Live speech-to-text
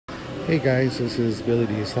Hey guys, this is Billy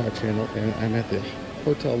D's Hot Channel, and I'm at the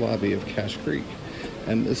hotel lobby of Cache Creek,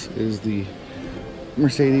 and this is the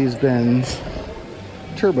Mercedes-Benz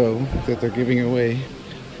Turbo that they're giving away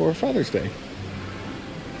for Father's Day.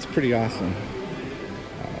 It's pretty awesome.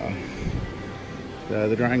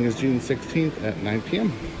 The drawing is June 16th at 9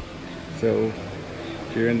 p.m. So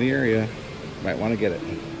if you're in the area, you might want to get it.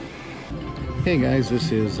 Hey guys,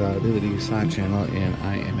 this is Billy D's Hot Channel, and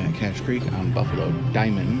I am at Cache Creek on Buffalo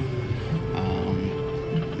Diamond.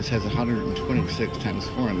 This has 126 times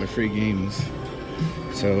 4 in the free games.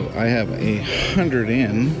 So I have 100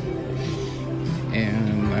 in,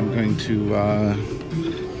 and I'm going to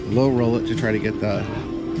low roll it to try to get the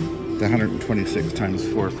 126 times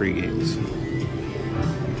 4 free games.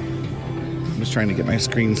 I'm just trying to get my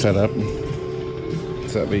screen set up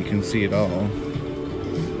so that way you can see it all.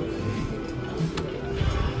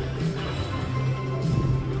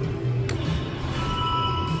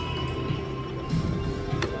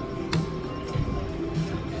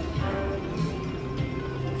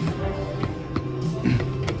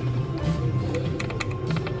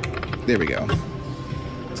 There we go.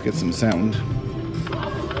 Let's get some sound.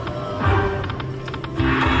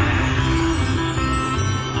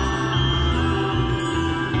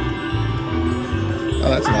 Oh,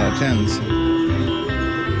 that's a lot of 10s.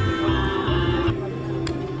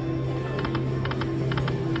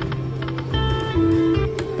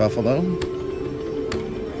 Buffalo.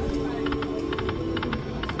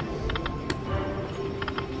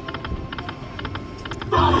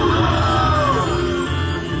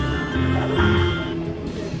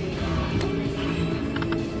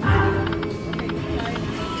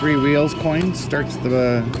 Three wheels coin starts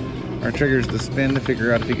or triggers the spin to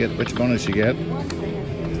figure out if you get which bonus you get.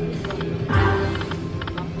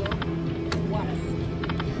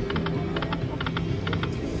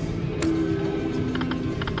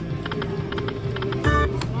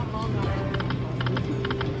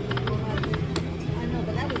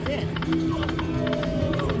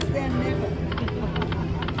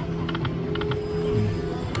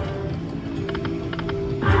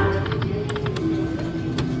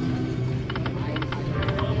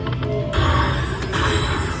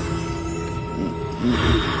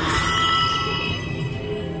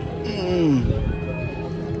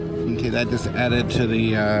 Okay, that just added to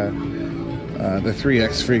the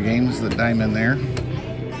 3x free games, the diamond there.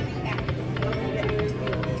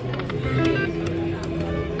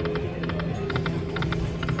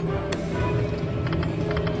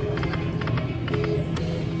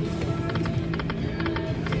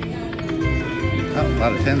 Oh, a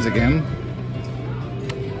lot of 10s again.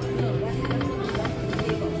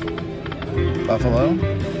 Buffalo.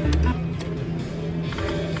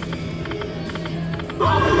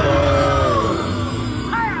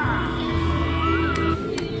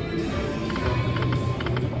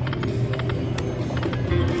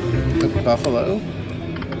 Buffalo.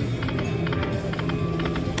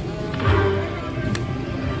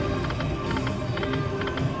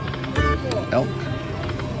 Elk.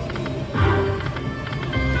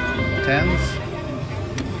 10s.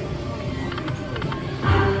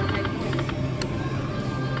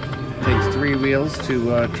 Takes 3 wheels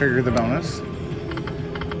to trigger the bonus.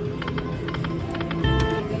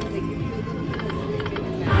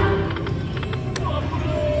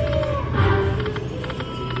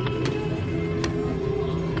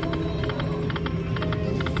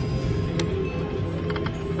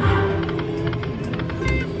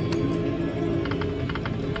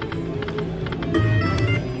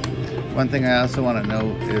 One thing I also want to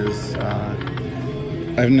note is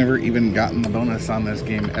I've never even gotten the bonus on this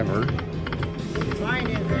game ever.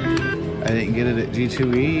 I didn't get it at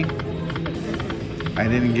G2E. I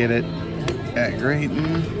didn't get it at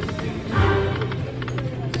Grayton.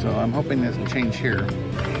 So I'm hoping this will change here.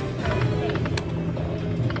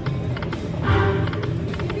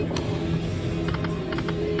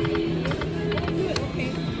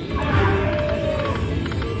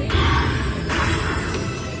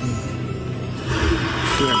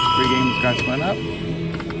 Free games got spun up.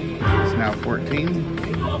 It's now 14.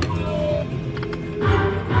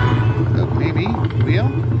 Oh, maybe. Wheel?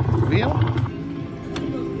 Wheel?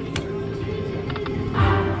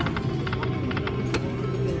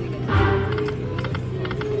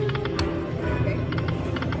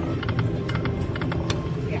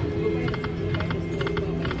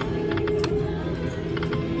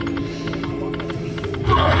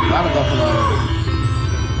 A lot of buffalo.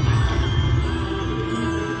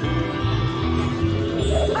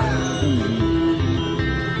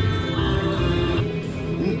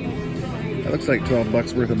 Looks like 12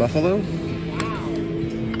 bucks worth of buffalo.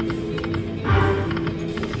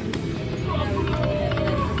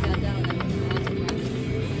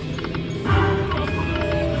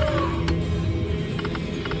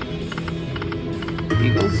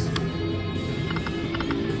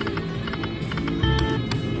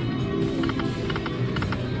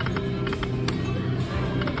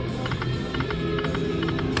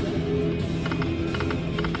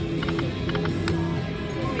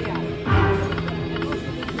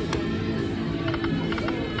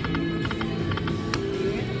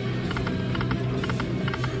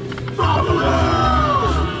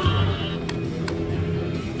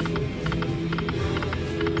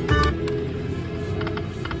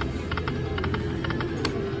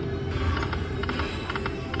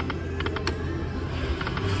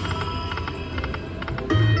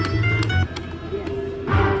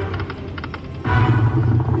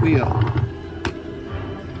 wheel.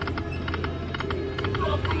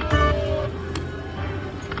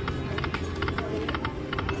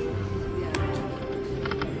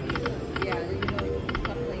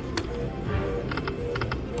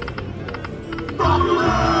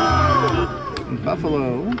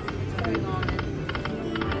 Buffalo.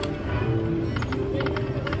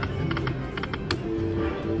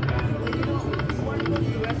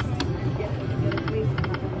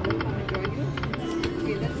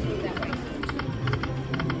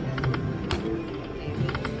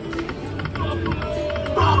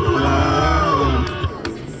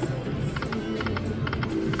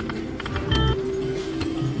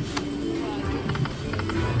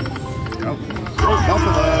 Oh,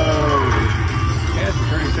 Buffalo! Yeah, it's a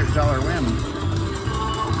 $36 win.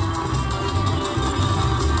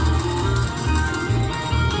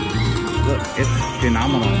 Look, it's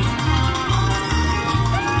phenomenal.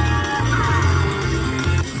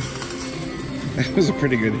 That was a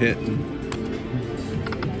pretty good hit.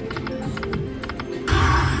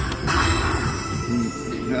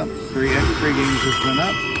 Yep, 3 games just went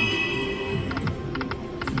up.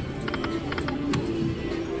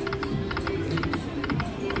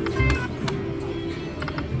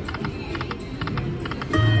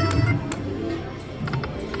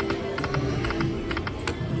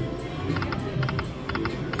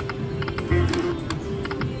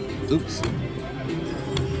 Oops.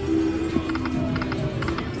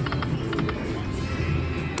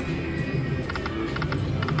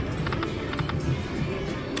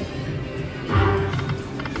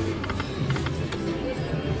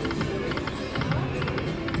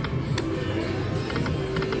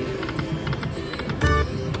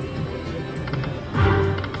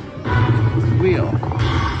 Wheel.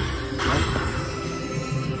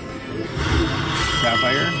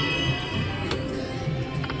 Sapphire.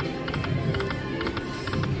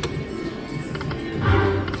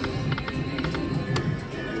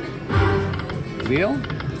 Wheel.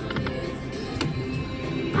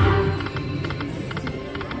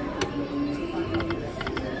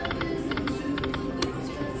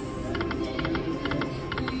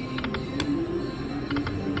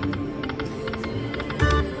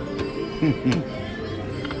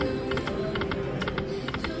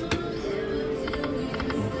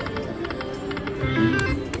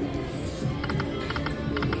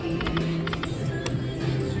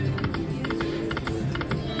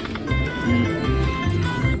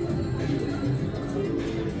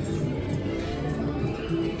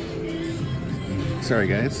 Sorry,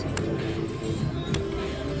 guys.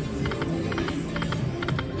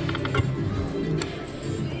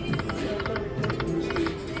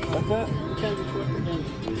 What's that?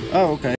 Oh, okay.